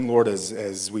Lord,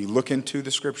 as we look into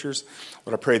the scriptures,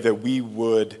 Lord, I pray that we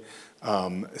would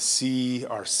see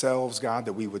ourselves, God,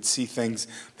 that we would see things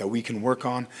that we can work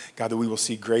on. God, that we will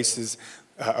see graces,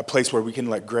 a place where we can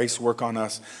let grace work on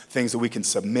us, things that we can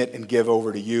submit and give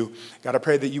over to you. God, I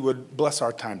pray that you would bless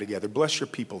our time together. Bless your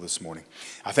people this morning.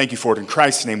 I thank you for it. In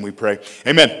Christ's name we pray.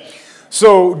 Amen.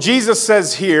 So Jesus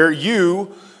says here,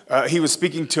 he was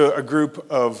speaking to a group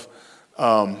of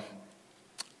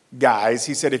guys.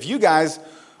 He said, if you guys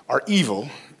are evil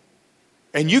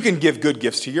and you can give good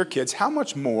gifts to your kids, how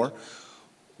much more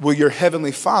will your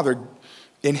heavenly Father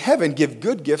in heaven give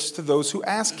good gifts to those who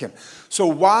ask him? So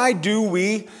why do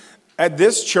we, at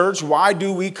this church, why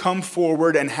do we come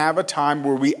forward and have a time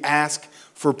where we ask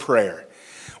for prayer?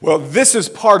 Well, this is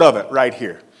part of it right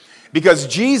here. Because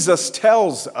Jesus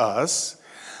tells us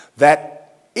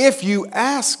that if you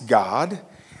ask God,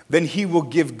 then he will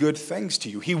give good things to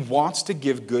you. He wants to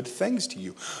give good things to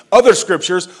you. Other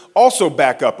scriptures also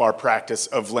back up our practice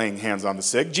of laying hands on the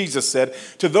sick. Jesus said,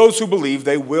 to those who believe,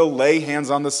 they will lay hands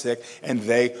on the sick and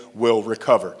they will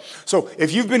recover. So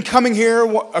if you've been coming here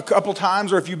a couple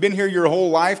times, or if you've been here your whole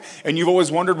life and you've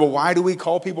always wondered, well, why do we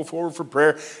call people forward for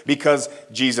prayer? Because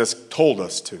Jesus told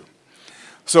us to.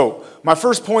 So my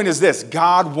first point is this: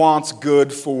 God wants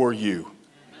good for you.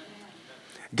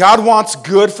 God wants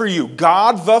good for you.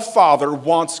 God the Father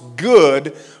wants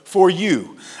good for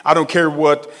you. I don't care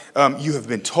what you have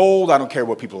been told. I don't care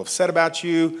what people have said about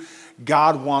you.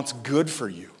 God wants good for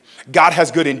you. God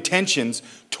has good intentions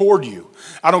toward you.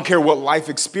 I don't care what life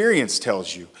experience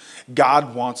tells you.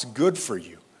 God wants good for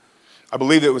you. I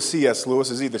believe it was C.S.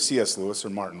 Lewis. It's either C.S. Lewis or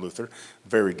Martin Luther.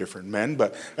 Very different men,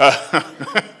 but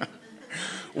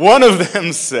one of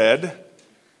them said,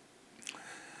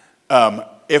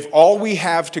 if all we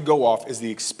have to go off is the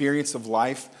experience of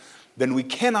life, then we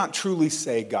cannot truly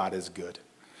say God is good.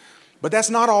 But that's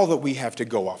not all that we have to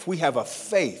go off. We have a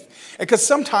faith. Because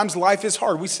sometimes life is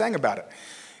hard. We sang about it.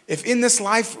 If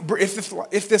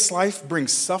this life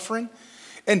brings suffering,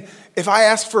 and if I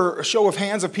asked for a show of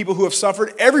hands of people who have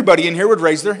suffered, everybody in here would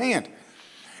raise their hand.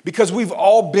 Because we've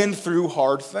all been through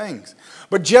hard things.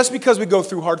 But just because we go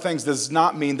through hard things does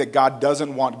not mean that God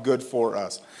doesn't want good for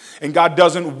us. And God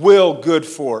doesn't will good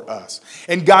for us.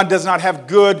 And God does not have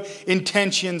good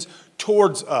intentions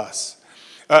towards us.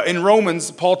 In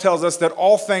Romans, Paul tells us that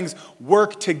all things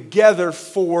work together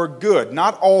for good.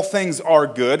 Not all things are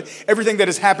good. Everything that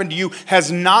has happened to you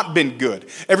has not been good.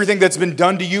 Everything that's been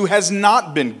done to you has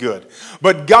not been good.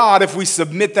 But God, if we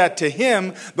submit that to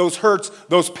him, those hurts,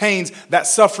 those pains, that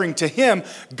suffering to him,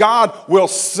 God will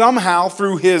somehow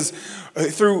through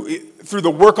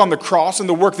the work on the cross and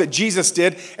the work that Jesus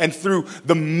did, and through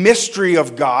the mystery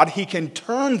of God, he can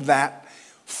turn that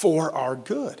for our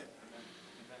good.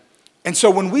 And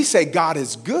so when we say God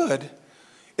is good,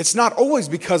 it's not always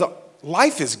because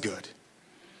life is good.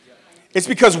 It's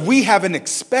because we have an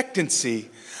expectancy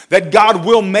that God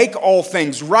will make all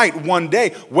things right one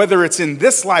day, whether it's in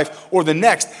this life or the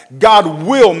next. God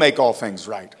will make all things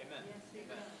right.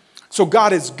 So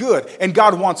God is good, and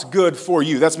God wants good for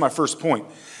you. That's my first point.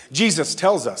 Jesus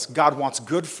tells us God wants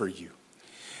good for you.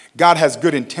 God has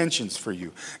good intentions for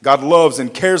you. God loves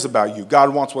and cares about you.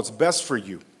 God wants what's best for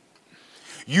you.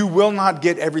 You will not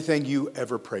get everything you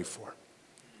ever pray for.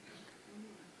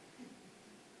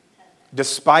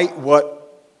 Despite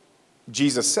what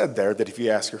Jesus said there, that if you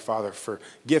ask your Father for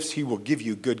gifts, he will give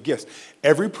you good gifts.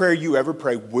 Every prayer you ever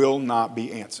pray will not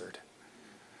be answered.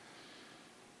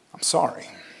 I'm sorry,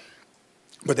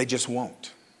 but they just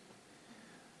won't.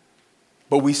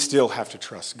 But we still have to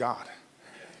trust God.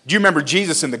 Do you remember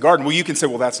Jesus in the garden? Well, you can say,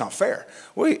 well, that's not fair.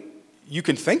 Well, you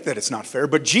can think that it's not fair,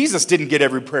 but Jesus didn't get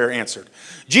every prayer answered.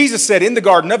 Jesus said in the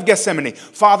Garden of Gethsemane,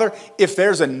 Father, if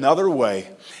there's another way,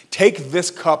 take this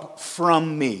cup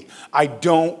from me. I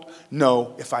don't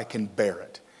know if I can bear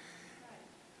it.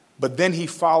 But then he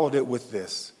followed it with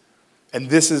this, and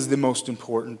this is the most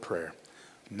important prayer.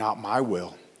 Not my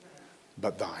will,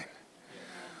 but thine.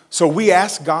 So we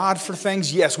ask God for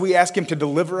things, yes. We ask him to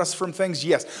deliver us from things,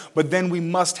 yes. But then we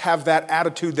must have that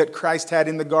attitude that Christ had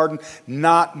in the garden,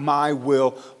 not my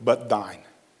will, but thine.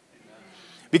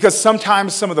 Because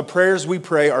sometimes some of the prayers we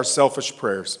pray are selfish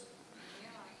prayers.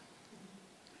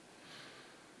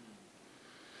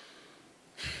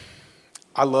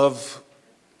 I love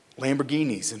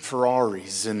Lamborghinis and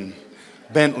Ferraris and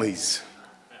Bentleys.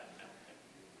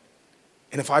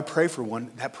 And if I pray for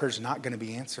one, that prayer's not going to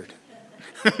be answered.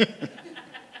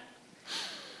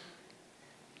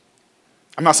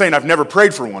 I'm not saying I've never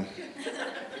prayed for one.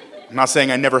 I'm not saying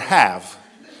I never have.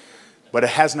 But it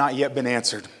has not yet been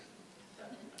answered.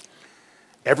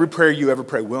 Every prayer you ever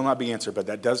pray will not be answered, but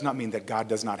that does not mean that God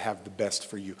does not have the best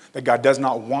for you, that God does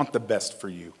not want the best for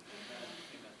you.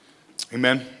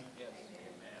 Amen?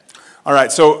 All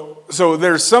right, so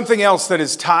there's something else that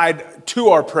is tied to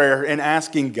our prayer in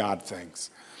asking God things.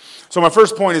 So my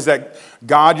first point is that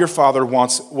God, your Father,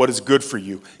 wants what is good for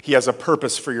you. He has a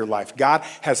purpose for your life. God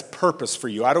has purpose for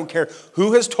you. I don't care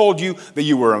who has told you that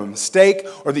you were a mistake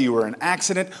or that you were an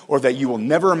accident or that you will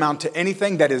never amount to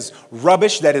anything. That is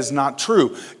rubbish. That is not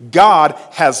true. God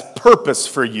has purpose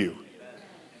for you.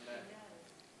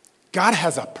 God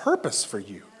has a purpose for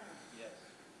you.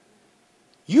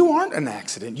 You aren't an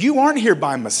accident. You aren't here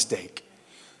by mistake.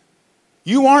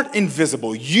 You aren't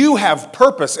invisible. You have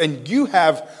purpose and you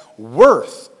have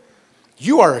worth.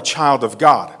 You are a child of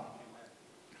God.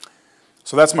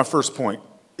 So that's my first point.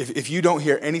 If you don't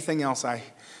hear anything else I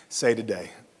say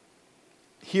today,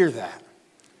 hear that.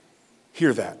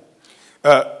 Hear that.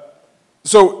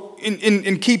 So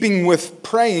in keeping with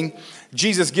praying,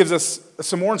 Jesus gives us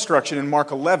some more instruction in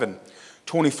Mark 11,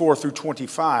 24 through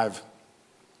 25.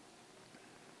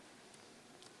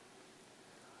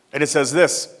 And it says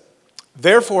this,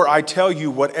 "Therefore I tell you,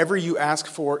 whatever you ask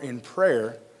for in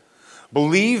prayer,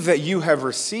 believe that you have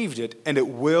received it, and it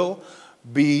will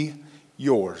be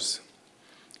yours.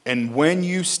 And when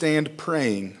you stand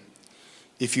praying,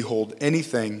 if you hold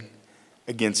anything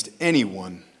against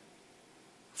anyone,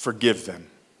 forgive them,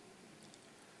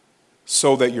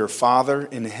 so that your Father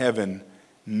in heaven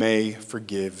may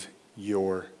forgive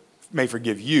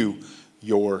you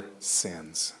your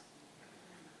sins."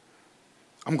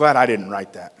 I'm glad I didn't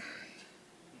write that,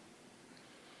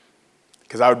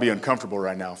 because I would be uncomfortable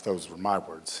right now if those were my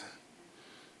words.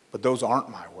 But those aren't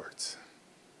my words.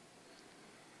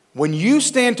 When you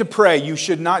stand to pray, you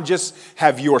should not just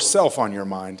have yourself on your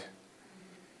mind.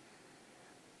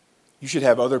 You should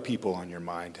have other people on your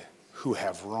mind who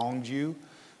have wronged you,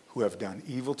 who have done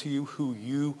evil to you, who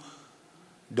you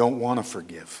don't want to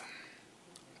forgive.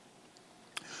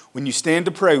 When you stand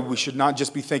to pray, we should not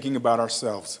just be thinking about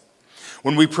ourselves.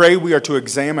 When we pray, we are to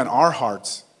examine our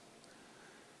hearts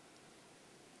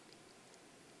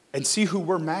and see who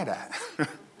we're mad at.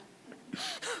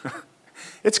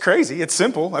 It's crazy. It's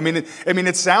simple. I mean,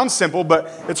 it sounds simple, but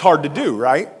it's hard to do,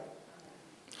 right?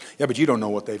 Yeah, but you don't know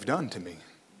what they've done to me.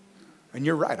 And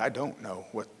you're right. I don't know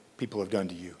what people have done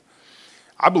to you.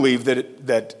 I believe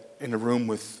that in a room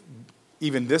with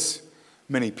even this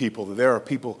many people, that there are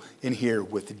people in here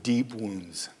with deep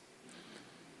wounds.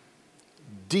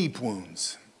 Deep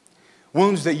wounds.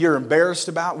 Wounds that you're embarrassed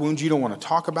about, wounds you don't want to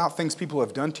talk about, things people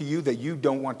have done to you that you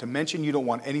don't want to mention, you don't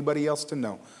want anybody else to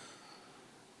know.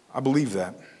 I believe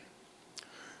that.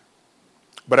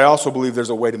 But I also believe there's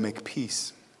a way to make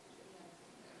peace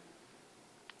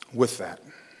with that.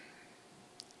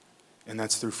 And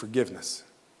that's through forgiveness.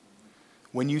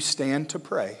 When you stand to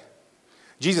pray,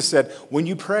 Jesus said, when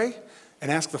you pray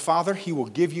and ask the Father, He will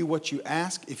give you what you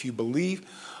ask if you believe.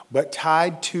 But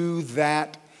tied to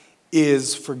that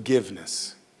is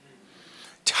forgiveness.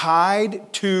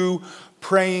 Tied to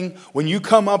praying, when you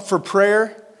come up for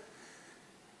prayer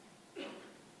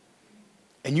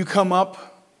and you come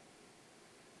up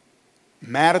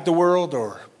mad at the world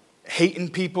or hating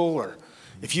people, or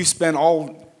if you spend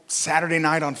all Saturday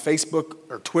night on Facebook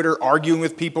or Twitter arguing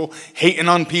with people, hating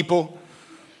on people,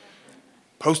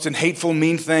 posting hateful,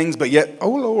 mean things, but yet, oh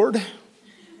Lord,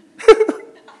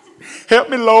 help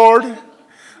me, Lord.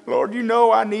 Lord, you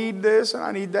know I need this and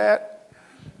I need that.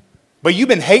 But you've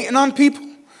been hating on people?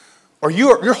 Or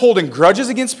you're holding grudges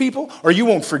against people? Or you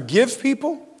won't forgive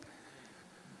people?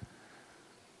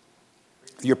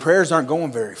 Your prayers aren't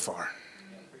going very far.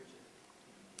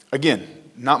 Again,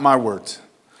 not my words.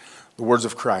 The words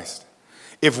of Christ.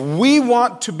 If we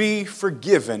want to be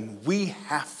forgiven, we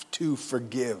have to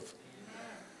forgive.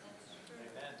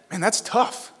 Man, that's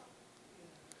tough.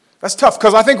 That's tough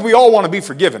because I think we all want to be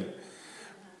forgiven.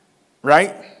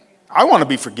 Right? I want to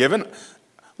be forgiven.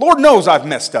 Lord knows I've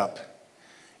messed up.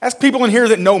 Ask people in here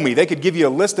that know me. They could give you a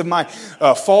list of my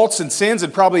faults and sins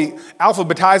and probably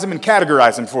alphabetize them and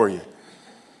categorize them for you.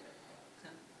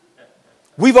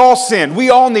 We've all sinned.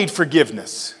 We all need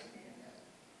forgiveness.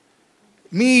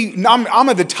 I'm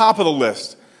at the top of the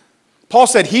list. Paul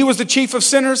said he was the chief of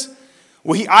sinners.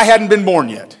 Well, I hadn't been born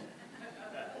yet.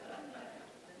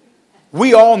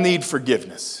 We all need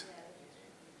forgiveness.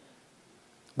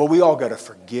 But we all got to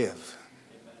forgive.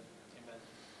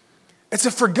 It's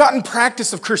a forgotten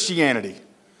practice of Christianity.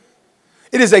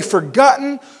 It is a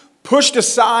forgotten, pushed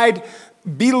aside,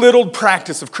 belittled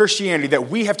practice of Christianity that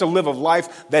we have to live a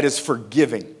life that is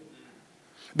forgiving.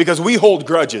 Because we hold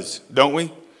grudges, don't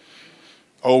we?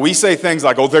 Oh, we say things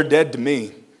like, oh, they're dead to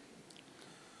me.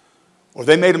 Or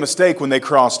they made a mistake when they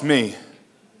crossed me.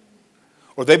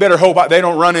 Or they better hope they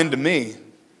don't run into me.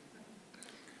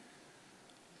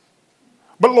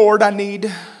 But Lord, I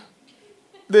need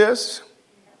this.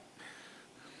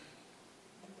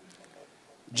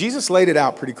 Jesus laid it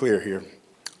out pretty clear here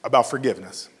about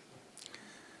forgiveness.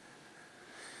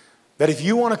 That if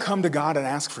you want to come to God and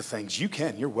ask for things, you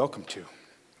can. You're welcome to.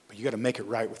 But you got to make it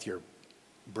right with your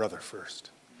brother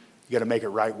first. You got to make it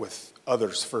right with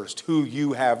others first, who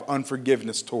you have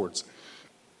unforgiveness towards.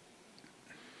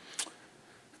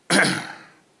 I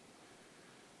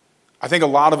think a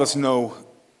lot of us know,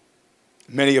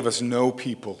 many of us know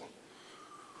people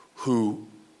who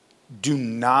do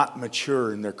not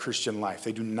mature in their Christian life.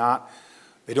 They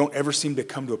don't ever seem to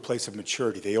come to a place of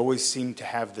maturity. They always seem to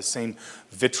have the same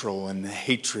vitriol and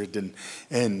hatred,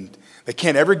 and they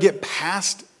can't ever get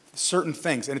past certain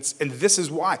things. And this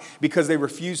is why, because they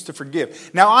refuse to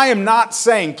forgive. Now, I am not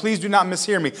saying, please do not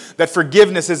mishear me, that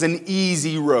forgiveness is an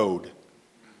easy road.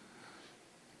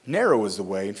 Narrow is the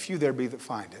way, and few there be that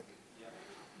find it.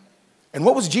 And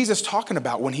what was Jesus talking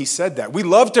about when he said that? We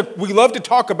love to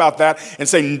talk about that and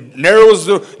say, narrow is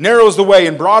the way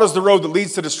and broad is the road that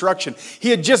leads to destruction. He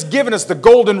had just given us the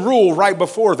golden rule right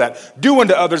before that. Do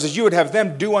unto others as you would have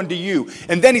them do unto you.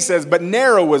 And then he says, but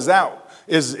narrow is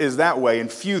that way, and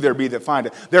few there be that find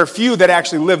it. There are few that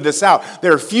actually live this out.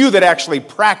 There are few that actually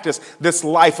practice this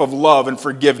life of love and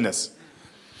forgiveness.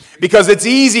 Because it's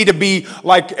easy to be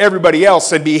like everybody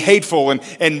else and be hateful.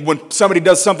 And when somebody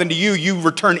does something to you, you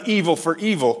return evil for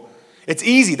evil. It's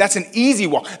easy. That's an easy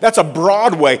walk. That's a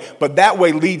broad way. But that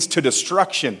way leads to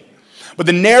destruction. But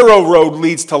the narrow road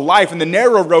leads to life. And the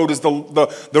narrow road is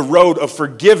the road of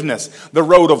forgiveness. The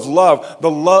road of love.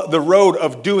 The road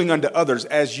of doing unto others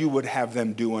as you would have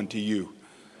them do unto you.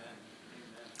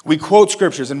 We quote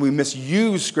scriptures and we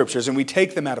misuse scriptures and we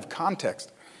take them out of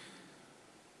context.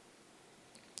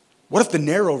 What if the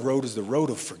narrow road is the road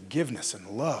of forgiveness and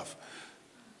love?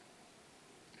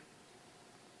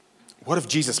 What if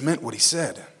Jesus meant what he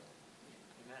said?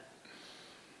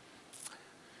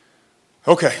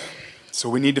 Okay, so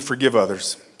we need to forgive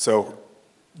others. So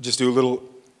just do a little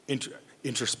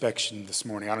introspection this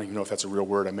morning. I don't even know if that's a real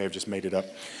word. I may have just made it up.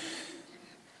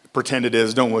 Pretend it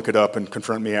is. Don't look it up and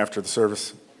confront me after the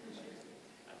service.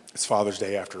 It's Father's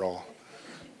Day after all.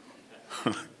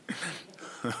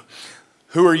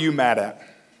 Who are you mad at?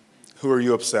 Who are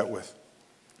you upset with?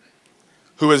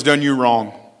 Who has done you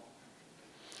wrong?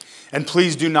 And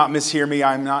please do not mishear me.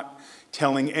 I'm not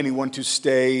telling anyone to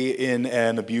stay in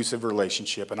an abusive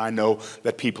relationship. And I know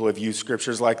that people have used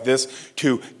scriptures like this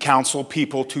to counsel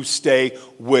people to stay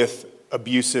with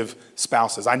abusive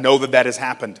spouses. I know that has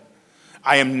happened.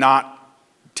 I am not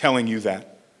telling you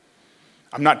that.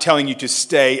 I'm not telling you to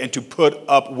stay and to put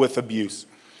up with abuse.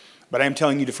 But I am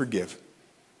telling you to forgive.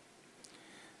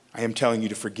 I am telling you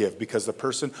to forgive because the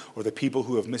person or the people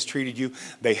who have mistreated you,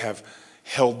 they have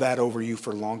held that over you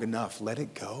for long enough. Let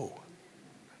it go.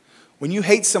 When you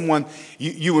hate someone,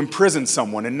 you imprison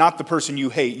someone, and not the person you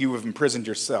hate, you have imprisoned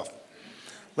yourself.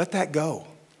 Let that go.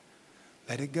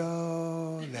 Let it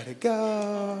go. Let it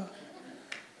go.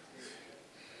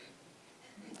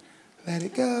 Let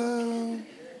it go.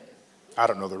 I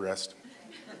don't know the rest.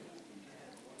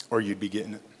 Or you'd be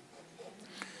getting it.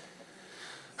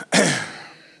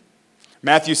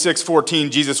 Matthew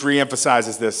 6:14, Jesus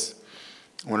reemphasizes this.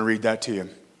 I want to read that to you.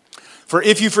 For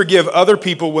if you forgive other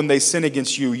people when they sin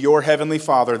against you, your heavenly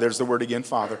Father, there's the word again,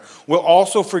 Father, will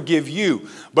also forgive you.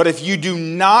 But if you do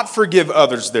not forgive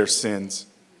others their sins,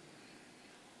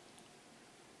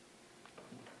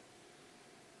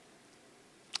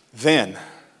 then,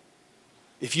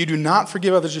 if you do not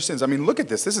forgive others your sins, I mean, look at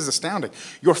this. This is astounding.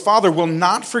 Your Father will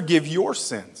not forgive your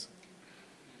sins.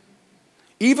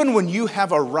 Even when you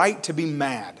have a right to be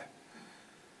mad,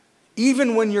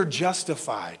 even when you're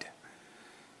justified,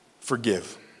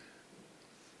 forgive.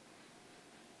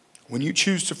 When you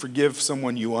choose to forgive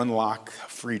someone, you unlock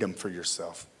freedom for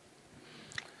yourself.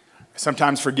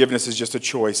 Sometimes forgiveness is just a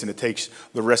choice, and it takes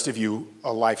the rest of you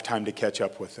a lifetime to catch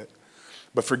up with it.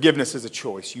 But forgiveness is a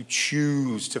choice. You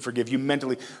choose to forgive. You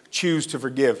mentally choose to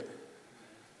forgive.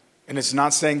 And it's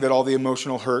not saying that all the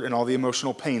emotional hurt and all the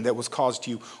emotional pain that was caused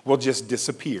to you will just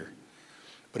disappear.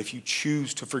 But if you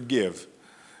choose to forgive,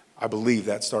 I believe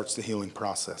that starts the healing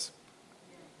process.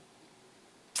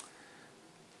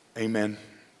 Amen.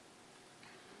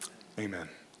 Amen.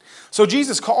 So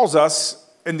Jesus calls us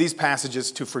in these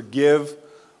passages to forgive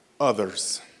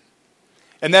others.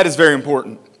 And that is very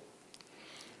important.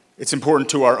 It's important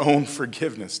to our own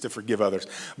forgiveness to forgive others.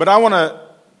 But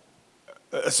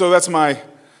so that's my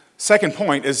second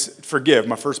point is forgive.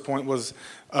 My first point was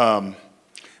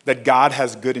that God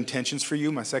has good intentions for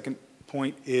you. My second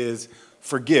point is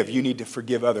forgive. You need to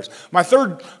forgive others. My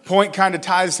third point kind of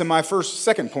ties to my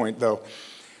second point, though,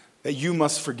 that you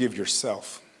must forgive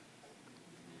yourself.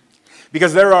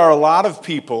 Because there are a lot of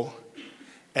people,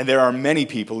 and there are many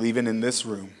people, even in this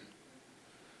room,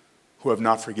 who have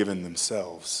not forgiven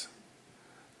themselves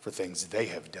for things they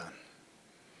have done.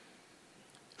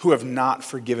 Who have not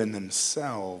forgiven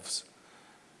themselves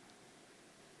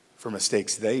for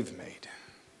mistakes they've made.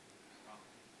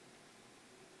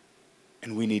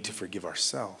 And we need to forgive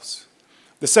ourselves.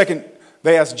 The second,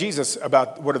 they asked Jesus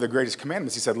about what are the greatest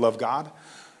commandments. He said, love God.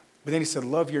 But then he said,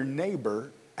 love your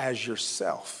neighbor as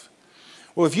yourself.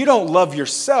 Well, if you don't love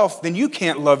yourself, then you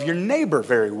can't love your neighbor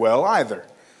very well either.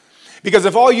 Because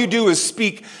if all you do is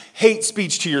speak hate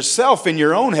speech to yourself in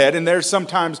your own head, and there's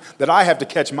sometimes that I have to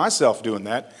catch myself doing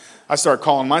that, I start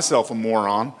calling myself a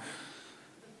moron,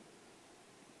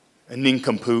 a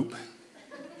nincompoop.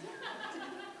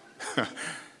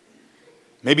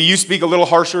 Maybe you speak a little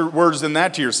harsher words than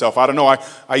that to yourself. I don't know.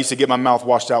 I used to get my mouth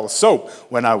washed out with soap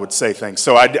when I would say things.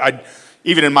 So I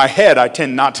even in my head, I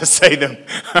tend not to say them.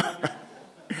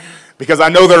 Because I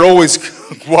know they're always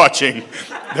watching.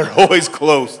 They're always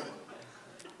close.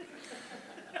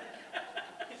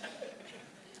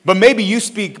 But maybe you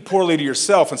speak poorly to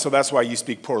yourself, and so that's why you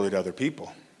speak poorly to other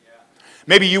people.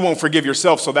 Maybe you won't forgive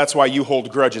yourself, so that's why you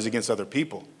hold grudges against other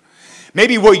people.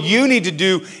 Maybe what you need to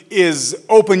do is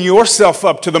open yourself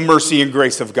up to the mercy and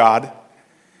grace of God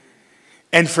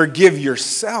and forgive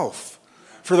yourself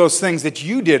for those things that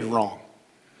you did wrong,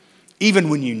 even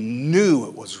when you knew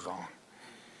it was wrong.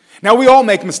 Now, we all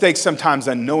make mistakes sometimes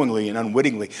unknowingly and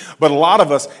unwittingly, but a lot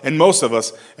of us, and most of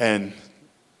us, and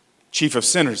chief of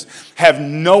sinners, have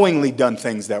knowingly done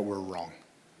things that were wrong.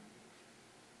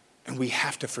 And we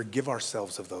have to forgive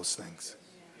ourselves of those things.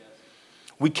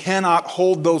 We cannot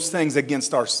hold those things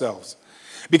against ourselves.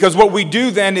 Because what we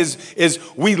do then is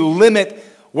we limit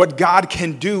what God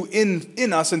can do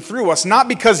in us and through us. Not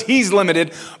because he's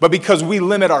limited, but because we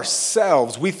limit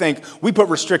ourselves. We think we put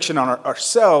restriction on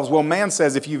ourselves. Well, man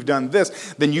says if you've done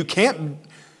this, then you can't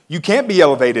be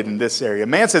elevated in this area.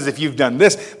 Man says if you've done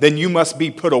this, then you must be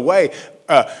put away.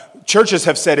 Churches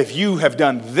have said if you have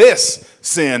done this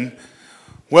sin,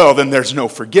 well, then there's no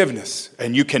forgiveness.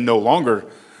 And you can no longer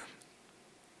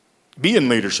be in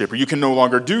leadership, or you can no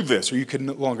longer do this, or you can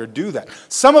no longer do that.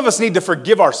 Some of us need to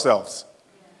forgive ourselves.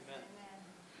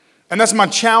 And that's my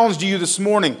challenge to you this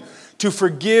morning, to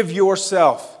forgive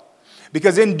yourself.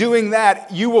 Because in doing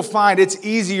that, you will find it's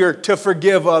easier to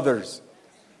forgive others.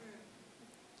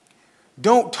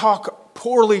 Don't talk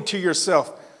poorly to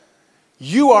yourself.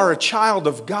 You are a child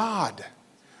of God.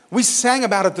 We sang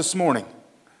about it this morning.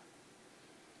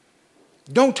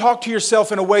 Don't talk to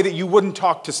yourself in a way that you wouldn't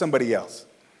talk to somebody else.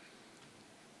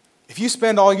 If you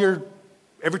spend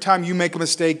every time you make a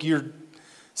mistake, you're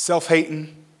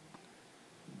self-hating,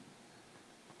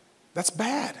 that's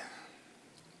bad.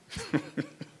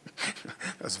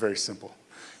 That's very simple.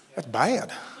 That's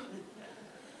bad.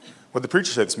 What the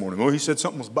preacher said this morning, he said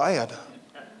something was bad.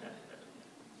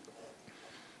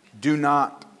 Do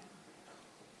not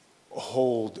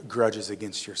hold grudges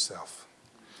against yourself.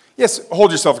 Yes,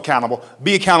 hold yourself accountable.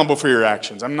 Be accountable for your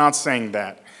actions. I'm not saying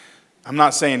that. I'm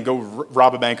not saying go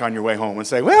rob a bank on your way home and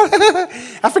say, well,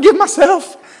 I forgive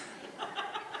myself.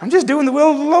 I'm just doing the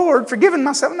will of the Lord, forgiving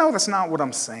myself. No, that's not what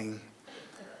I'm saying.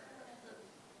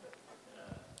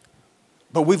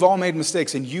 But we've all made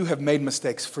mistakes, and you have made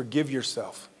mistakes. Forgive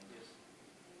yourself.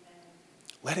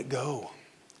 Let it go.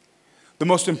 The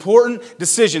most important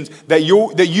decisions that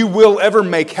you will ever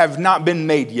make have not been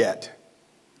made yet.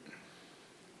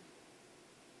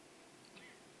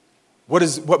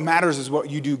 What matters is what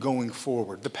you do going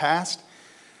forward. The past,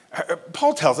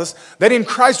 Paul tells us that in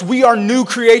Christ we are new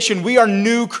creation. We are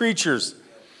new creatures.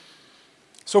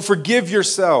 So forgive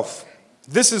yourself.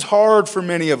 This is hard for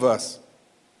many of us.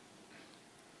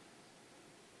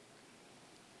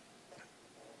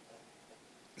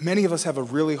 Many of us have a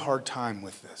really hard time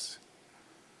with this.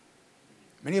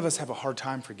 Many of us have a hard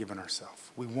time forgiving ourselves.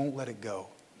 We won't let it go.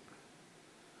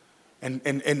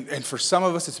 And for some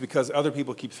of us, it's because other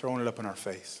people keep throwing it up in our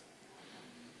face.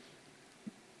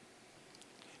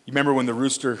 You remember when the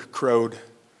rooster crowed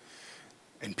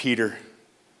and Peter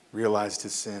realized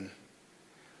his sin?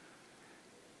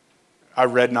 I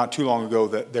read not too long ago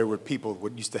that there were people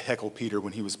who used to heckle Peter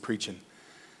when he was preaching.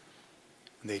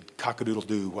 And they'd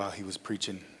cock-a-doodle-doo while he was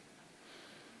preaching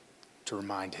to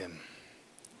remind him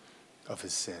of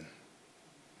his sin.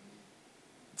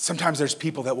 Sometimes there's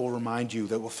people that will remind you,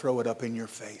 that will throw it up in your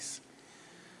face.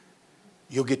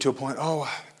 You'll get to a point,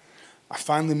 I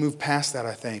finally moved past that,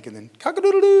 I think. And then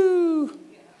cock-a-doodle-doo.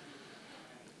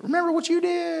 Remember what you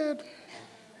did.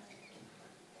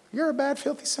 You're a bad,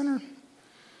 filthy sinner.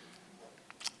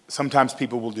 Sometimes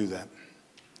people will do that.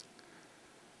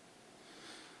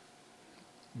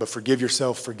 But forgive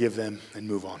yourself, forgive them, and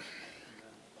move on.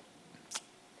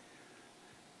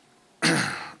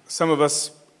 Some of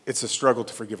us, it's a struggle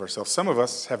to forgive ourselves. Some of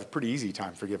us have a pretty easy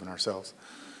time forgiving ourselves.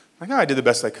 Like, I did the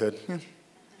best I could. Yeah.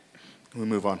 We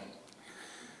move on.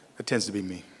 That tends to be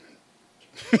me.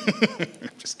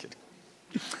 Just kidding.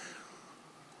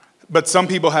 But some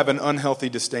people have an unhealthy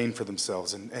disdain for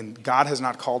themselves, and God has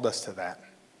not called us to that.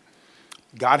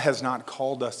 God has not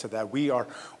called us to that. We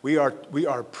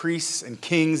are priests and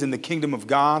kings in the kingdom of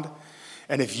God.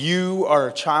 And if you are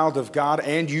a child of God,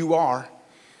 and you are,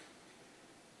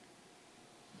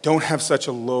 don't have such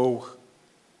a low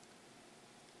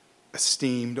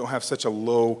esteem, don't have such a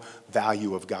low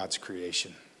value of God's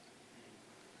creation.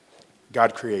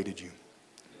 God created you.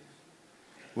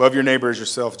 Love your neighbor as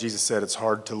yourself. Jesus said it's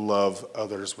hard to love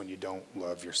others when you don't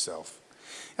love yourself.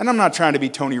 And I'm not trying to be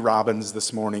Tony Robbins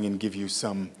this morning and give you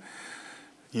some,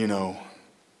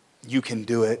 you can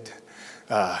do it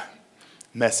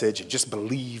message and just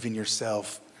believe in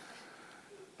yourself.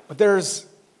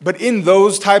 But in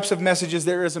those types of messages,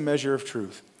 there is a measure of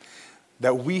truth.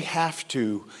 That we have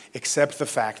to accept the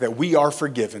fact that we are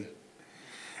forgiven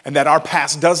and that our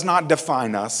past does not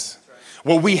define us.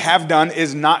 What we have done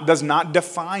does not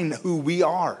define who we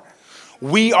are.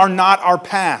 We are not our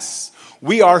past.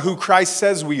 We are who Christ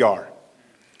says we are.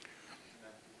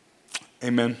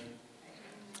 Amen.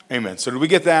 Amen. So did we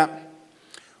get that?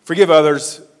 Forgive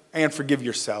others and forgive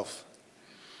yourself.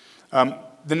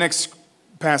 The next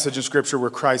passage in Scripture where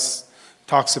Christ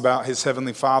talks about his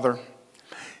heavenly Father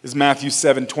is Matthew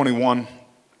 7:21.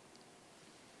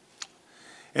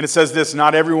 And it says this,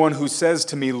 "Not everyone who says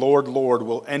to me, 'Lord, Lord,'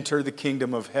 will enter the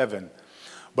kingdom of heaven,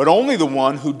 but only the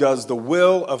one who does the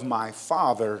will of my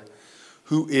Father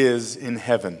who is in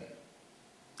heaven."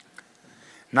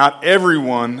 Not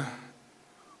everyone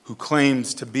who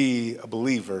claims to be a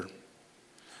believer,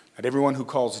 not everyone who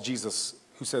calls Jesus,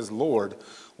 who says Lord,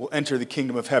 will enter the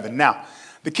kingdom of heaven. Now,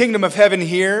 the kingdom of heaven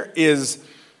here is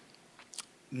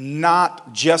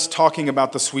not just talking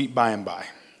about the sweet by and by.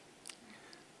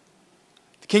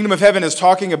 The kingdom of heaven is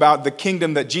talking about the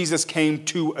kingdom that Jesus came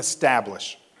to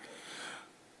establish.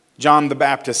 John the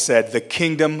Baptist said, "The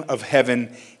kingdom of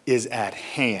heaven is at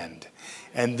hand."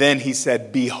 And then he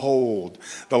said, "Behold,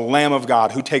 the Lamb of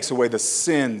God who takes away the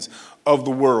sins of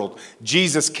the world."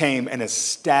 Jesus came and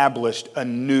established a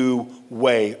new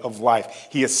way of life.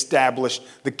 He established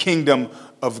the kingdom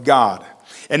of God.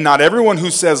 And not everyone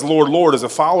who says, "Lord, Lord," is a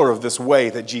follower of this way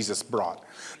that Jesus brought.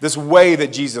 This way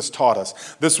that Jesus taught us.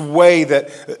 This way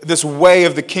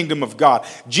of the kingdom of God.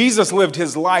 Jesus lived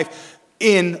his life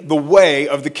in the way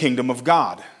of the kingdom of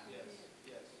God.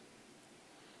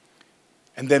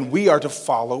 And then we are to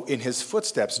follow in his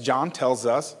footsteps. John tells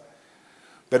us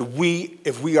that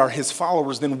if we are his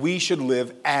followers, then we should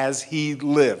live as he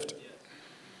lived.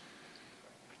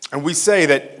 And we say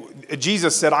that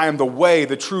Jesus said, "I am the way,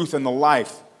 the truth, and the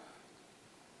life."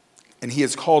 And he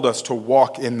has called us to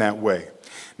walk in that way.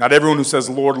 Not everyone who says,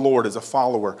 "Lord, Lord," is a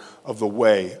follower of the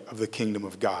way of the kingdom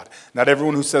of God. Not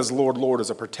everyone who says, "Lord, Lord," is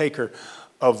a partaker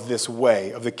of this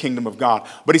way of the kingdom of God.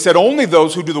 But he said, "Only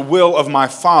those who do the will of my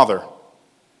Father."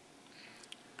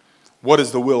 What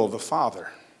is the will of the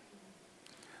Father?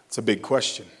 It's a big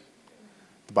question.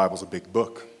 The Bible's a big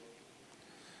book.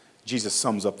 Jesus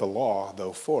sums up the law,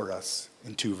 though, for us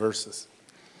in 2 verses.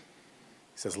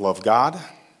 He says, love God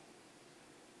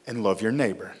and love your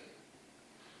neighbor.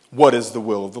 What is the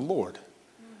will of the Lord?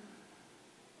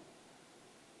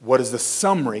 What is the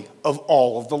summary of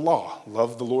all of the law?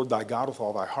 Love the Lord thy God with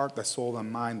all thy heart, thy soul, thy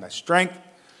mind, thy strength,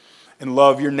 and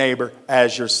love your neighbor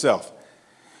as yourself.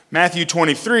 Matthew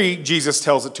 23, Jesus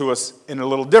tells it to us in a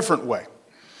little different way.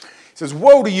 He says,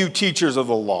 "Woe to you, teachers of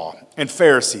the law and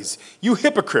Pharisees, you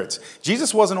hypocrites."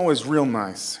 Jesus wasn't always real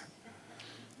nice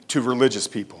to religious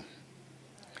people.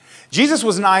 Jesus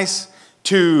was nice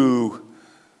to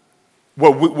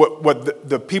what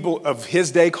the people of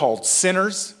his day called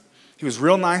sinners. He was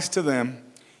real nice to them.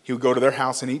 He would go to their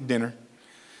house and eat dinner.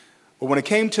 But when it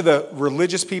came to the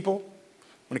religious people,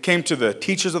 when it came to the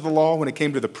teachers of the law, when it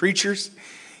came to the preachers,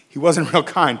 he wasn't real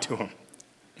kind to them.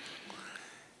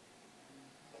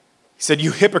 He said,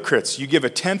 "You hypocrites, you give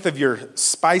 1/10 of your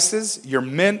spices, your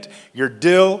mint, your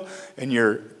dill, and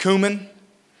your cumin."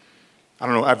 I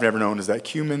don't know, I've never known, is that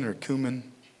cumin or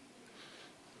cumin?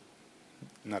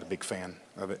 I'm not a big fan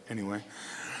of it anyway.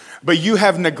 "But you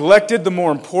have neglected the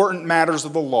more important matters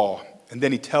of the law." And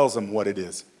then he tells them what it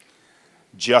is: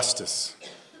 justice,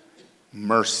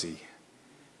 mercy,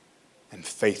 and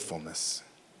faithfulness.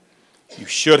 You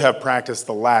should have practiced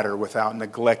the latter without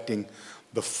neglecting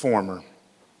the former.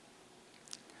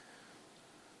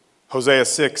 Hosea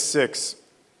 6:6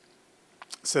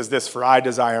 says this, "For I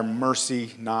desire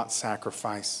mercy, not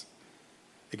sacrifice,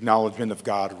 acknowledgement of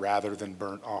God rather than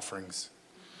burnt offerings."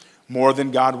 More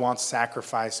than God wants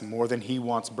sacrifice, more than he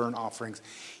wants burnt offerings,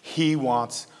 he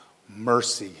wants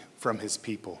mercy from his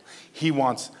people. He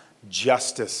wants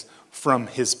justice from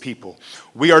his people.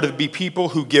 We are to be people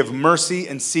who give mercy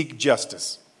and seek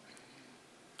justice.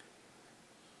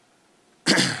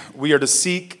 We are to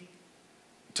seek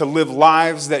to live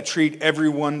lives that treat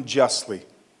everyone justly.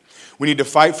 We need to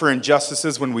fight for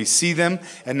injustices when we see them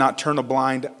and not turn a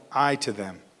blind eye to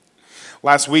them.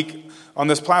 Last week on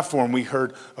this platform, we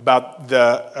heard about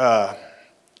the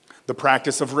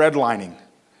practice of redlining.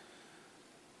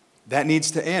 That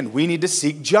needs to end. We need to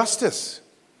seek justice.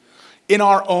 In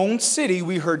our own city,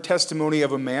 we heard testimony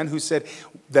of a man who said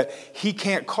that he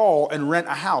can't call and rent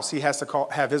a house. He has to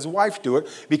have his wife do it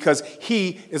because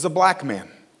he is a black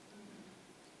man.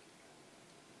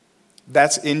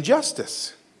 That's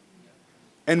injustice.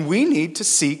 And we need to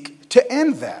seek to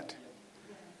end that.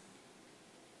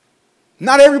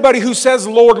 Not everybody who says,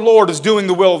 "Lord, Lord," is doing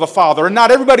the will of the Father. And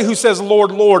not everybody who says,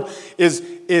 "Lord, Lord,"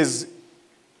 is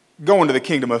going to the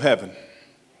kingdom of heaven.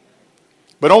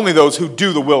 But only those who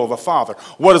do the will of the Father.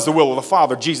 What is the will of the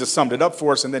Father? Jesus summed it up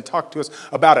for us and then talked to us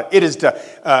about it. It is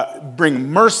to bring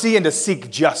mercy and to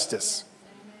seek justice.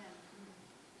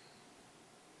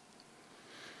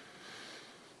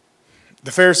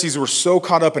 The Pharisees were so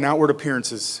caught up in outward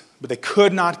appearances, but they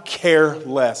could not care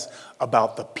less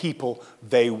about the people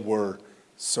they were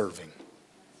serving.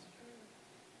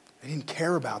 They didn't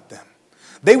care about them.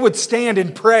 They would stand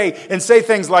and pray and say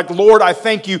things like, "Lord, I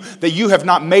thank you that you have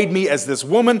not made me as this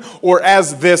woman or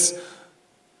as this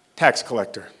tax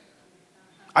collector.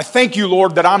 I thank you,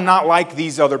 Lord, that I'm not like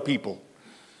these other people."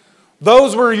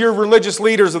 Those were your religious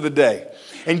leaders of the day.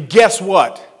 And guess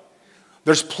what?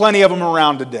 There's plenty of them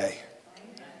around today.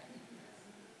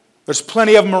 There's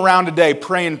plenty of them around today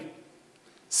praying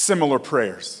similar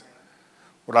prayers.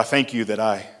 Lord, I thank you that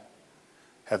I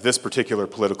have this particular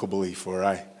political belief, or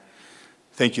I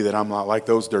thank you that I'm not like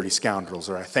those dirty scoundrels,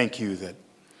 or I thank you that...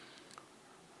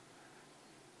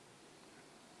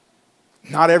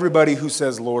 Not everybody who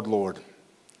says, "Lord, Lord,"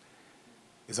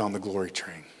 is on the glory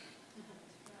train.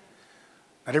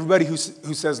 Not everybody who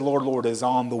says, "Lord, Lord," is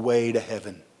on the way to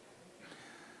heaven.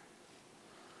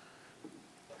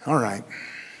 All right.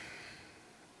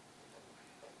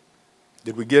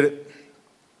 Did we get it?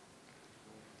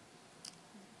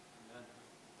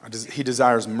 He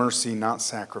desires mercy, not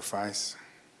sacrifice.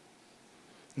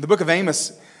 In the book of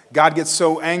Amos, God gets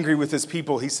so angry with his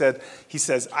people, he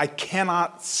says, "I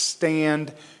cannot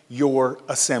stand your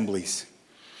assemblies.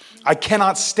 I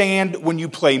cannot stand when you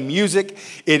play music.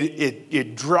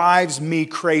 It drives me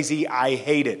crazy. I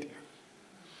hate it."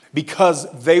 Because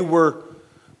they were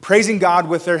praising God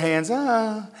with their hands.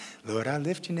 Lord, I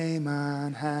lift your name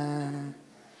on high.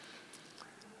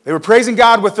 They were praising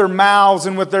God with their mouths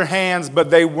and with their hands, but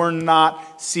they were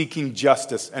not seeking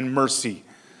justice and mercy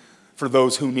for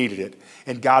those who needed it.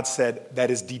 And God said,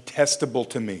 "That is detestable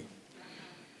to me."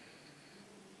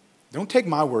 Don't take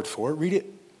my word for it. Read it.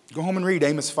 Go home and read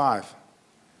Amos 5.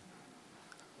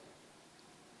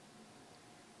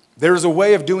 There is a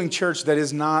way of doing church that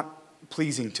is not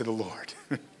pleasing to the Lord.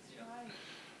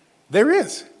 There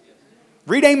is.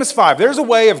 Read Amos 5. There's a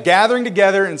way of gathering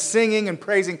together and singing and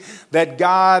praising that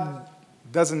God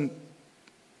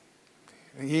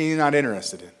he's not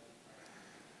interested in.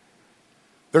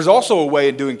 There's also a way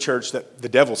of doing church that the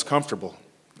devil's comfortable.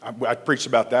 I preached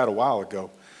about that a while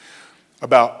ago.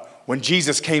 About when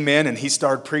Jesus came in and he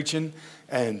started preaching,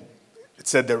 and it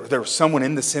said there was someone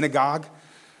in the synagogue.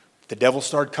 The devil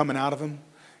started coming out of him.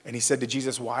 And he said to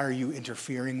Jesus, "Why are you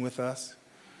interfering with us?"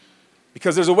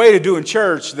 Because there's a way to doing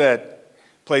church that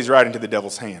plays right into the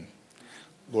devil's hand.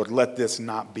 Lord, let this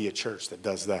not be a church that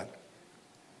does that.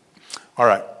 All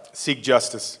right. Seek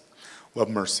justice. Love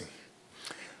mercy.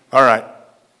 All right.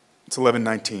 It's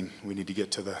 11:19. We need to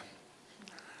get to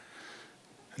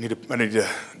I need to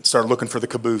start looking for the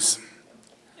caboose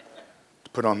to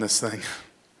put on this thing.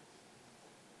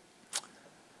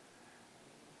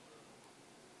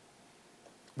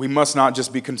 We must not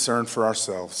just be concerned for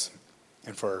ourselves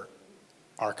and for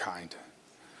our kind.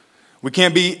 We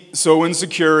can't be so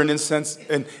insecure and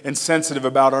insensitive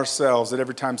about ourselves that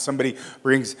every time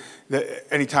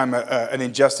anytime an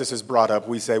injustice is brought up,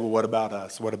 we say, "Well, what about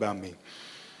us? What about me?"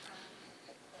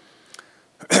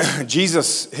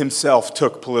 Jesus himself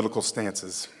took political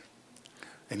stances.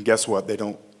 And guess what? They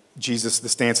don't the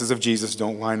stances of Jesus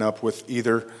don't line up with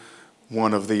either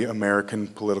one of the American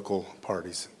political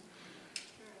parties.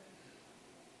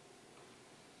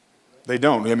 They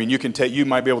don't. I mean, you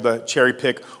might be able to cherry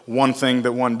pick one thing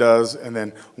that one does and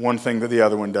then one thing that the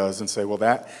other one does and say, well,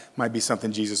 that might be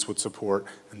something Jesus would support,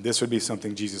 and this would be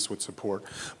something Jesus would support.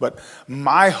 But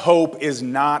my hope is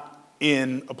not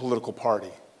in a political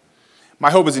party. My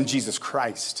hope is in Jesus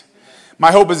Christ.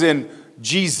 My hope is in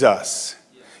Jesus.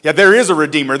 Yeah, there is a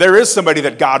Redeemer. There is somebody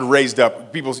that God raised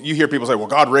up. You hear people say, well,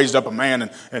 God raised up a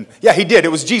man. And yeah, he did.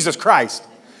 It was Jesus Christ.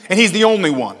 And he's the only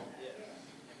one.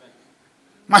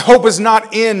 My hope is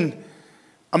not in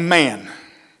a man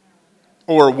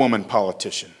or a woman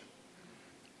politician.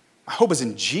 My hope is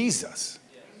in Jesus.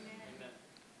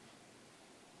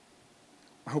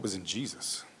 My hope is in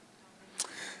Jesus.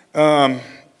 Matthew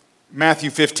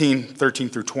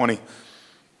 15:13-20.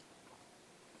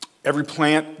 Every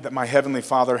plant that my heavenly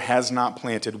Father has not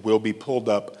planted will be pulled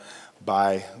up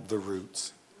by the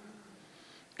roots.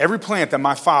 Every plant that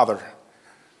my Father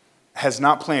has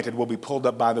not planted will be pulled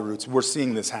up by the roots. We're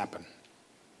seeing this happen.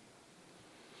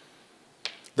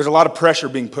 There's a lot of pressure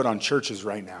being put on churches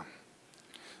right now.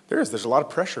 There's a lot of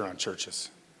pressure on churches.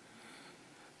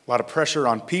 A lot of pressure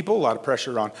on people, a lot of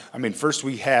pressure on, first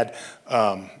we had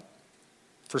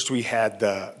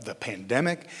the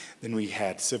pandemic, then we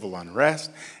had civil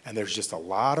unrest, and there's just a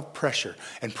lot of pressure.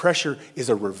 And pressure is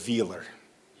a revealer.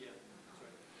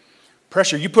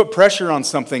 Pressure, you put pressure on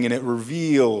something and it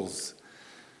reveals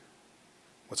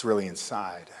what's really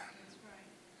inside.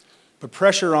 Put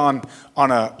pressure on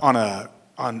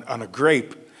a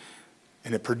grape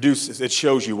and it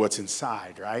shows you what's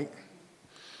inside, right?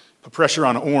 Put pressure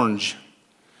on an orange,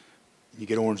 you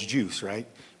get orange juice, right?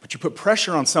 But you put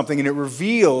pressure on something and it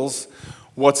reveals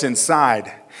what's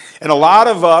inside. And a lot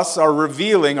of us are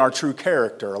revealing our true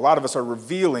character. A lot of us are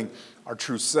revealing our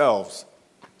true selves.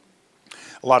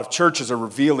 A lot of churches are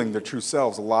revealing their true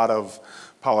selves. A lot of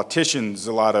politicians,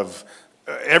 a lot of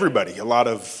everybody, a lot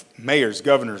of mayors,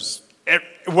 governors,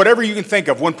 whatever you can think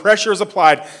of. When pressure is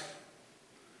applied,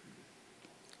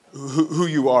 who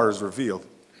you are is revealed.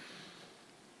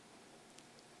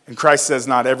 And Christ says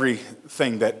not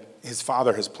everything that his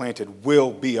Father has planted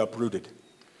will be uprooted.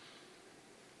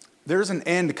 There's an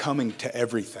end coming to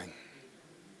everything.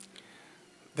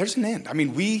 There's an end.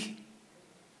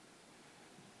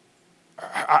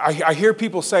 I hear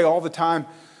people say all the time,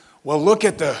 well, look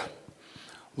at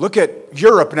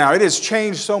Europe now. It has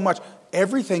changed so much.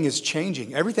 Everything is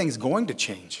changing. Everything is going to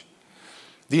change.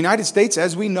 The United States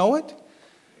as we know it,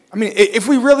 if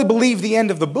we really believe the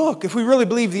end of the book, if we really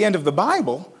believe the end of the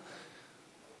Bible,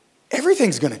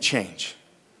 everything's going to change.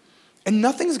 And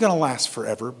nothing's going to last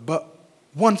forever but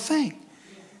one thing.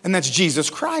 And that's Jesus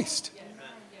Christ.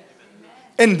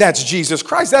 And that's Jesus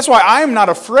Christ. That's why I'm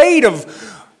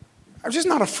just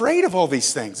not afraid of all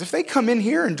these things. If they come in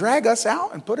here and drag us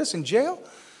out and put us in jail,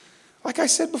 like I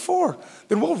said before,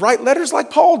 then we'll write letters like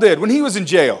Paul did when he was in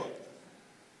jail.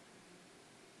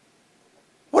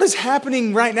 What is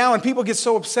happening right now? And people get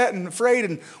so upset and afraid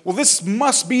and, well, this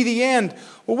must be the end.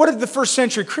 Well, what did the first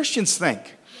century Christians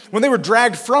think when they were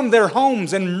dragged from their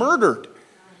homes and murdered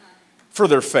for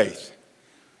their faith?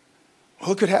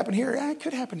 Well, it could happen here. Yeah, it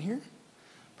could happen here.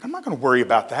 But I'm not going to worry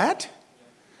about that.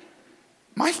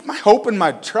 My hope and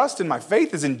my trust and my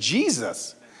faith is in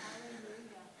Jesus.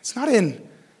 It's not in,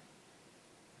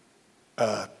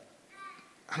 I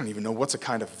don't even know what's a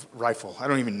kind of rifle. I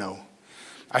don't even know.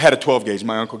 I had a 12 gauge.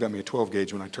 My uncle got me a 12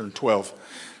 gauge when I turned 12.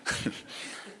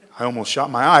 I almost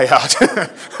shot my eye out.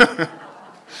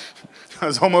 I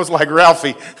was almost like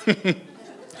Ralphie.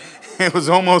 It was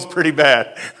almost pretty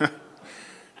bad.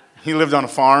 He lived on a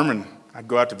farm, and I'd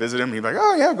go out to visit him, and he'd be like,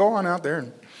 oh, yeah, go on out there.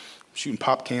 And shooting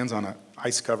pop cans on an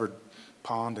ice-covered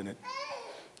pond, and at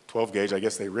 12 gauge, I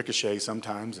guess they ricochet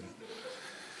sometimes. And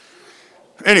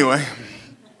anyway,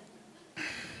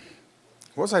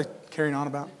 what was I carrying on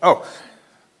about? Oh,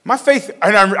 my faith,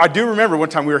 I do remember one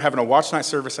time we were having a watch night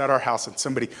service at our house, and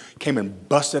somebody came and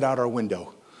busted out our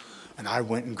window. And I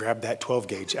went and grabbed that 12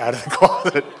 gauge out of the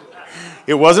closet.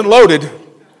 It wasn't loaded.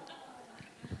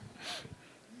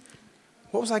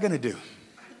 What was I going to do?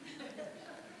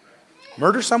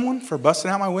 Murder someone for busting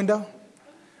out my window?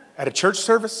 At a church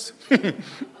service?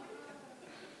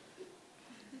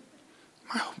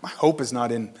 My hope is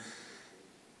not in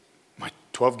my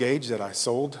 12 gauge that I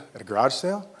sold at a garage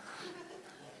sale.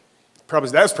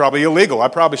 That's probably illegal. I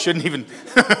probably shouldn't even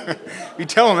be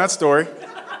telling that story.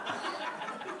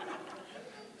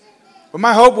 But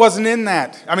my hope wasn't in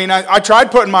that. I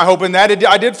tried putting my hope in that.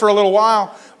 I did for a little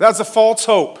while. That's a false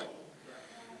hope.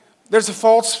 There's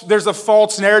a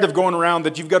false narrative going around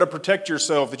that you've got to protect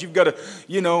yourself, that you've got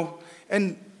to,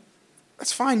 and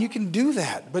that's fine. You can do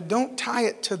that, but don't tie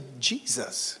it to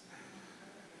Jesus.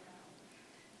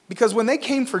 Because when they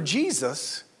came for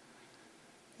Jesus,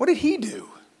 what did he do?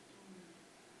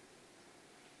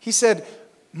 He said,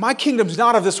 my kingdom's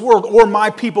not of this world, or my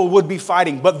people would be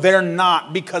fighting, but they're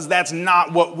not, because that's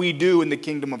not what we do in the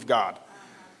kingdom of God.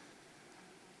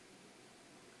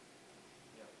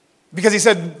 Because he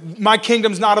said, my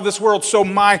kingdom's not of this world, so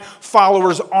my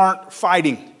followers aren't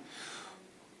fighting.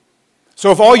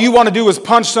 So if all you want to do is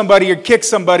punch somebody or kick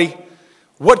somebody,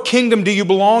 what kingdom do you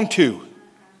belong to?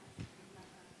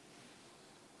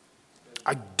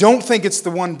 I don't think it's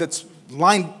the one that's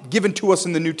given to us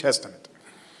in the New Testament.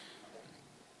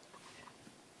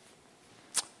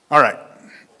 All right.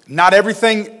 Not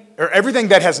everything, or everything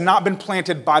that has not been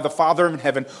planted by the Father in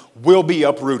heaven will be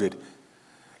uprooted.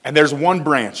 And there's one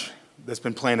branch that's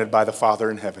been planted by the Father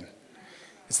in heaven.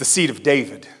 It's the seed of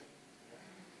David.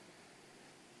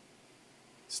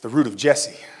 It's the root of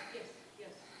Jesse.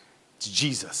 It's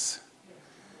Jesus.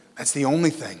 That's the only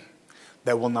thing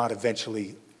that will not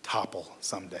eventually topple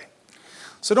someday.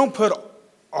 So don't put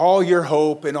all your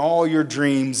hope and all your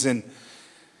dreams in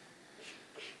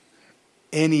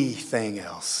anything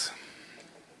else.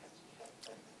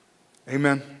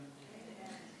 Amen.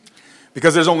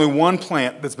 Because there's only one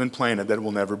plant that's been planted that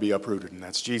will never be uprooted, and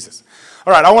that's Jesus.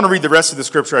 All right, I want to read the rest of the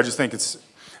scripture. I just think it's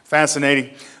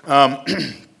fascinating.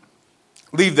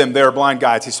 Leave them, they are blind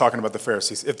guides. He's talking about the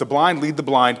Pharisees. If the blind lead the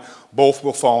blind, both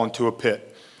will fall into a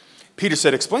pit. Peter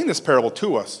said, explain this parable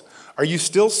to us. Are you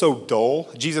still so dull?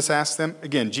 Jesus asked them.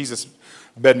 Again, Jesus'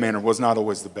 bed manner was not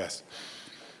always the best.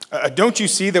 Don't you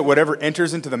see that whatever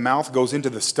enters into the mouth goes into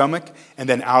the stomach and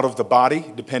then out of the body,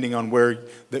 depending on where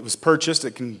it was purchased?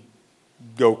 It can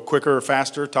go quicker or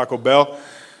faster, Taco Bell.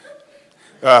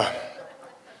 But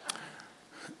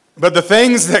the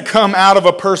things that come out of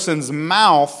a person's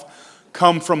mouth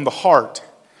come from the heart,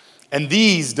 and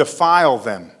these defile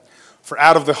them. For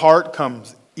out of the heart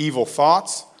comes evil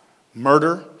thoughts,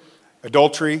 murder,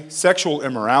 adultery, sexual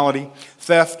immorality,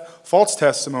 theft, false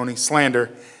testimony, slander.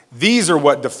 These are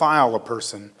what defile a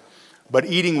person, but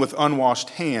eating with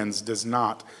unwashed hands does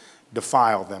not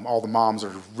defile them. All the moms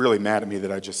are really mad at me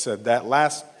that I just said that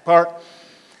last part.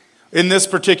 In this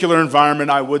particular environment,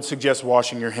 I would suggest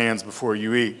washing your hands before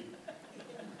you eat.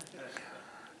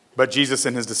 But Jesus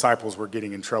and his disciples were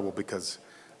getting in trouble because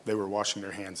they were washing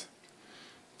their hands.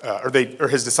 Or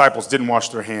his disciples didn't wash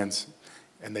their hands,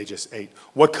 and they just ate.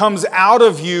 What comes out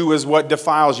of you is what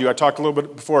defiles you. I talked a little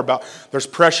bit before about there's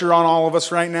pressure on all of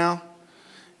us right now,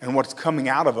 and what's coming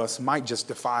out of us might just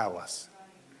defile us.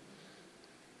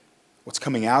 What's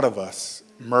coming out of us,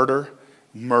 murder,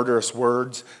 murderous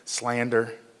words,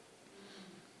 slander,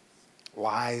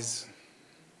 lies,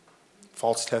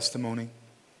 false testimony,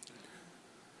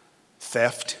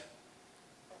 theft,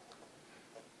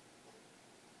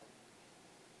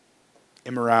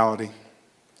 immorality.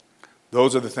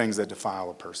 Those are the things that defile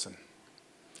a person,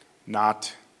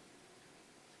 not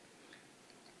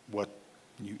what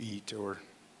you eat or...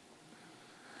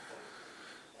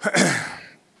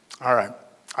 All right.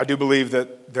 I do believe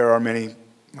that there are many,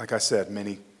 like I said,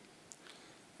 many,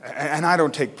 and I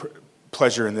don't take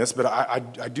pleasure in this, but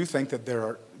I do think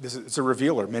that it's a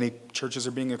revealer. Many churches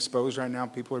are being exposed right now.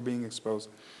 People are being exposed.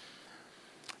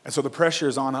 And so the pressure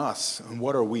is on us. And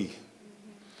what are we?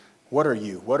 What are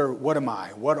you? What am I?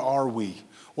 What are we?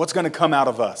 What's going to come out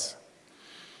of us?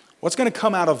 What's going to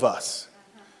come out of us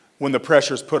when the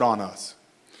pressure is put on us?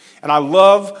 And I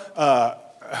love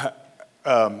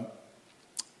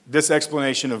this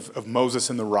explanation of Moses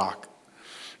and the rock.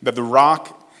 That the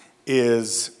rock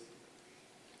is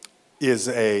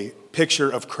a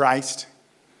picture of Christ,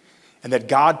 and that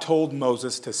God told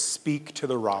Moses to speak to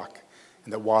the rock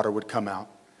and that water would come out.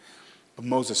 But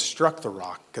Moses struck the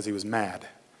rock because he was mad,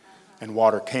 and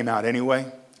water came out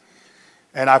anyway.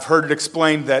 And I've heard it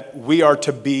explained that we are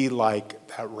to be like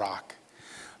that rock.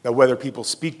 That whether people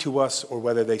speak to us or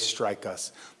whether they strike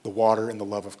us, the water and the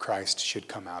love of Christ should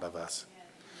come out of us.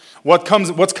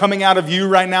 What's coming out of you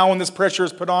right now when this pressure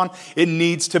is put on? It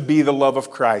needs to be the love of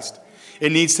Christ.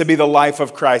 It needs to be the life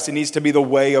of Christ. It needs to be the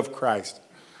way of Christ.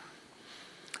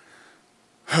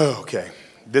 Okay,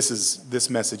 this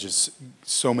message is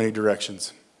so many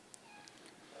directions.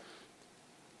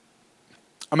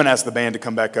 I'm going to ask the band to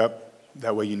come back up.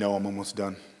 That way you know I'm almost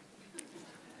done.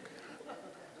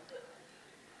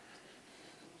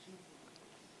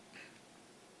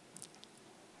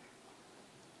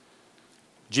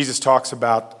 Jesus talks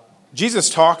about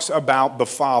the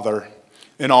Father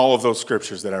in all of those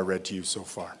scriptures that I read to you so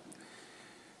far.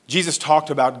 Jesus talked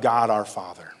about God our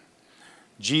Father.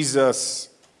 Jesus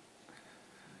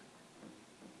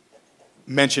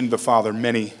mentioned the Father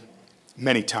many,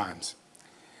 many times.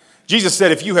 Jesus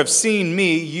said, if you have seen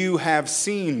me, you have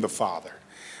seen the Father.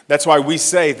 That's why we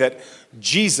say that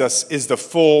Jesus is the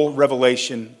full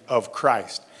revelation of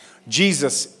Christ.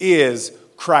 Jesus is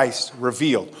Christ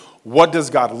revealed. What does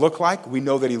God look like? We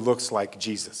know that he looks like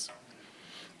Jesus.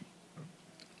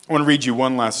 I want to read you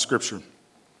one last scripture.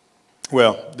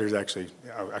 Well, there's actually,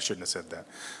 I shouldn't have said that.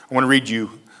 I want to read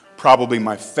you probably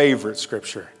my favorite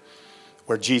scripture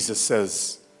where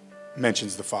Jesus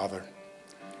mentions the Father.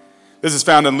 This is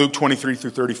found in Luke 23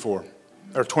 through 34,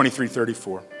 or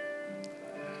 23:34.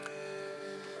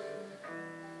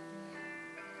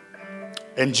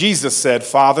 And Jesus said,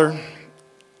 Father,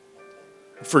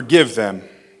 forgive them,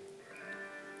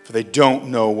 for they don't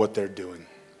know what they're doing.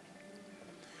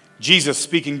 Jesus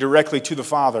speaking directly to the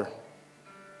Father.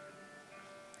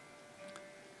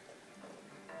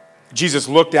 Jesus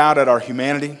looked out at our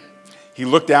humanity. He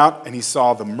looked out and he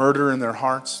saw the murder in their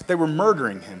hearts. They were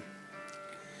murdering him.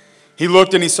 He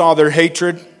looked and he saw their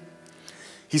hatred.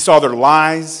 He saw their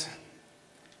lies.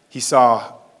 He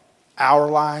saw our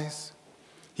lies.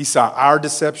 He saw our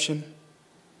deception.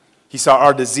 He saw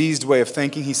our diseased way of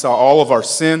thinking. He saw all of our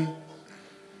sin.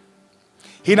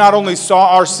 He not only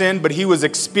saw our sin, but he was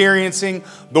experiencing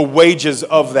the wages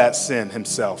of that sin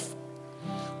himself.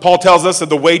 Paul tells us that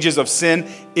the wages of sin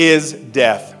is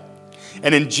death.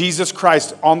 And in Jesus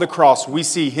Christ on the cross, we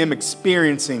see him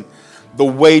experiencing the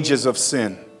wages of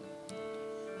sin.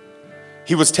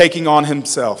 He was taking on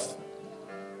himself.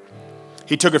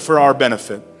 He took it for our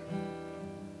benefit.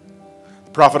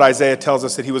 The prophet Isaiah tells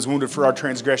us that he was wounded for our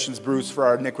transgressions, bruised for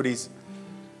our iniquities.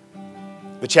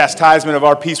 The chastisement of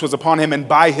our peace was upon him, and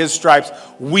by his stripes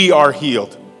we are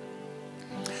healed.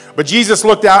 But Jesus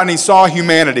looked out and he saw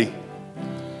humanity.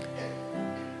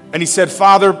 And he said,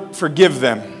 Father, forgive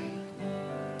them,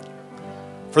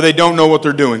 for they don't know what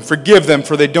they're doing. Forgive them,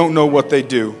 for they don't know what they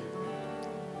do.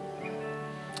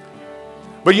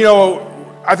 But you know,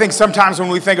 I think sometimes when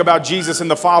we think about Jesus and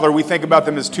the Father, we think about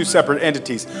them as two separate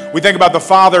entities. We think about the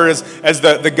Father as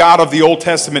the God of the Old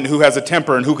Testament who has a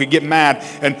temper and who could get mad,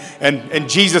 and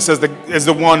Jesus as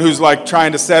the one who's like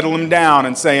trying to settle him down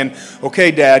and saying,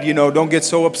 okay, Dad, you know, don't get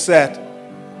so upset.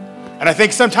 And I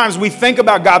think sometimes we think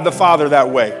about God the Father that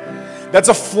way. That's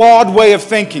a flawed way of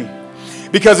thinking.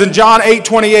 Because in John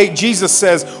 8:28, Jesus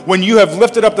says, when you have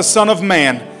lifted up the Son of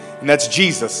Man, and that's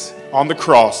Jesus on the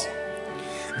cross,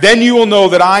 then you will know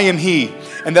that I am he,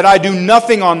 and that I do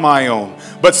nothing on my own,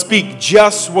 but speak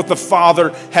just what the Father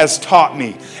has taught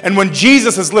me. And when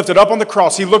Jesus is lifted up on the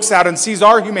cross, he looks out and sees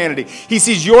our humanity. He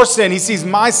sees your sin, he sees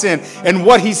my sin, and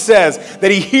what he says, that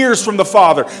he hears from the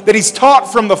Father, that he's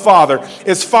taught from the Father,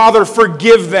 is, Father,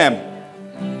 forgive them,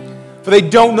 for they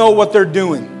don't know what they're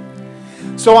doing.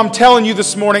 So I'm telling you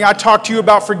this morning, I talked to you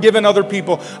about forgiving other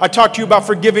people. I talked to you about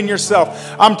forgiving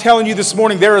yourself. I'm telling you this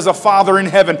morning, there is a Father in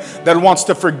heaven that wants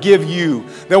to forgive you,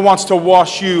 that wants to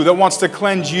wash you, that wants to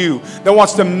cleanse you, that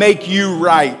wants to make you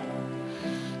right,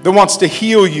 that wants to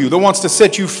heal you, that wants to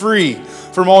set you free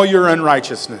from all your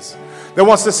unrighteousness, that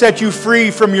wants to set you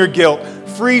free from your guilt,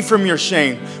 free from your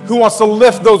shame, who wants to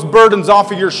lift those burdens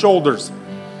off of your shoulders.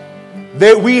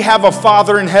 That we have a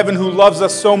Father in heaven who loves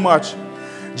us so much.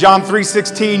 John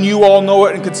 3:16, you all know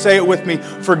it and could say it with me.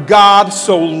 For God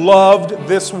so loved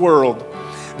this world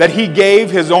that he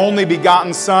gave his only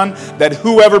begotten Son, that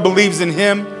whoever believes in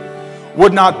him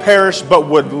would not perish but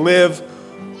would live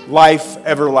life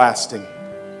everlasting.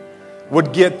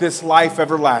 Would get this life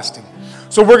everlasting.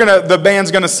 So the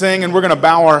band's going to sing and we're going to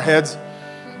bow our heads.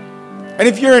 And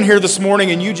if you're in here this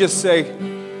morning and you just say,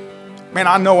 man,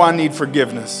 I know I need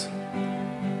forgiveness.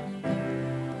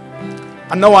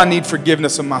 I know I need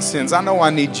forgiveness of my sins. I know I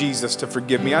need Jesus to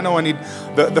forgive me. I know I need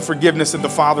the forgiveness that the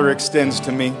Father extends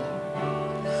to me.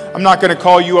 I'm not going to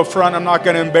call you up front. I'm not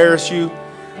going to embarrass you.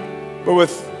 But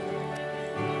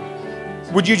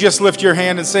would you just lift your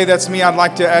hand and say, that's me? I'd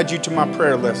like to add you to my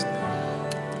prayer list.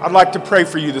 I'd like to pray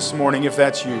for you this morning if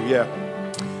that's you. Yeah.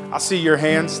 I see your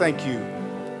hands. Thank you.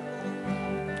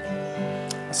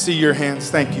 I see your hands.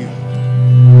 Thank you.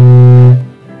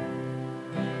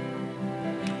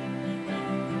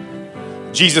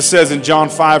 Jesus says in John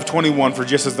 5:21, for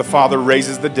just as the Father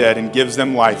raises the dead and gives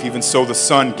them life, even so the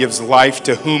Son gives life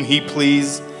to whom he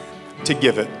pleases to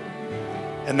give it.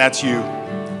 And that's you.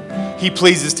 He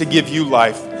pleases to give you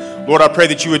life. Lord, I pray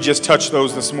that you would just touch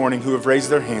those this morning who have raised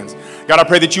their hands. God, I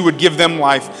pray that you would give them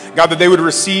life. God, that they would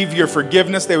receive your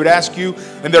forgiveness. They would ask you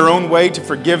in their own way to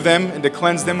forgive them and to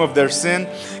cleanse them of their sin.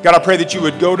 God, I pray that you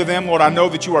would go to them. Lord, I know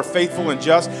that you are faithful and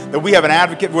just, that we have an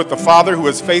advocate with the Father who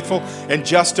is faithful and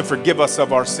just to forgive us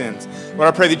of our sins. Lord,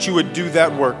 I pray that you would do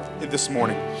that work this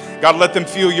morning. God, let them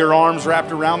feel your arms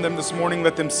wrapped around them this morning.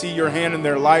 Let them see your hand in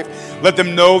their life. Let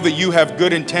them know that you have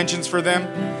good intentions for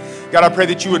them. God, I pray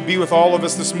that you would be with all of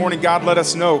us this morning. God, let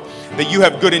us know that you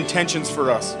have good intentions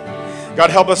for us. God,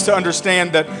 help us to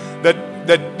understand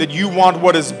that you want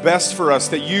what is best for us,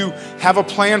 that you have a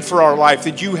plan for our life,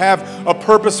 that you have a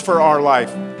purpose for our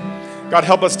life. God,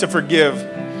 help us to forgive.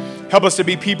 Help us to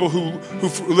be people who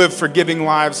live forgiving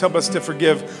lives. Help us to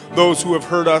forgive those who have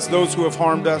hurt us, those who have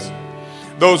harmed us,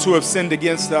 those who have sinned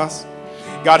against us.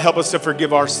 God, help us to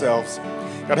forgive ourselves.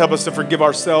 God, help us to forgive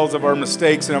ourselves of our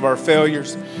mistakes and of our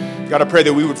failures. God, I pray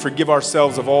that we would forgive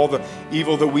ourselves of all the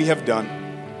evil that we have done.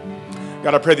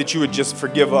 God, I pray that you would just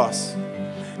forgive us.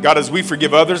 God, as we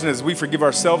forgive others and as we forgive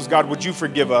ourselves, God, would you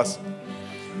forgive us?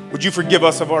 Would you forgive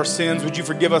us of our sins? Would you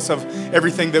forgive us of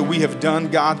everything that we have done,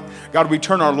 God? God, we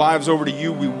turn our lives over to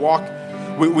you.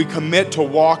 We commit to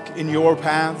walk in your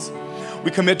paths.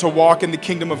 We commit to walk in the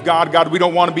kingdom of God. God, we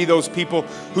don't want to be those people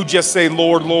who just say,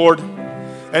 Lord, Lord,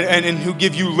 and who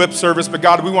give you lip service. But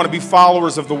God, we want to be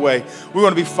followers of the way. We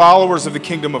want to be followers of the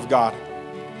kingdom of God.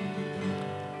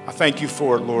 I thank you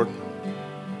for it, Lord.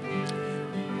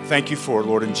 Thank you for it,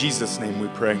 Lord. In Jesus' name we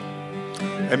pray.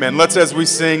 Amen. As we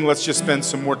sing, let's just spend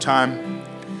some more time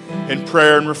in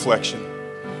prayer and reflection.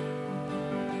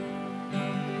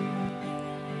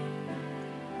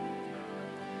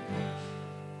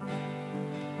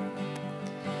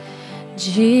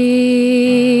 Jesus.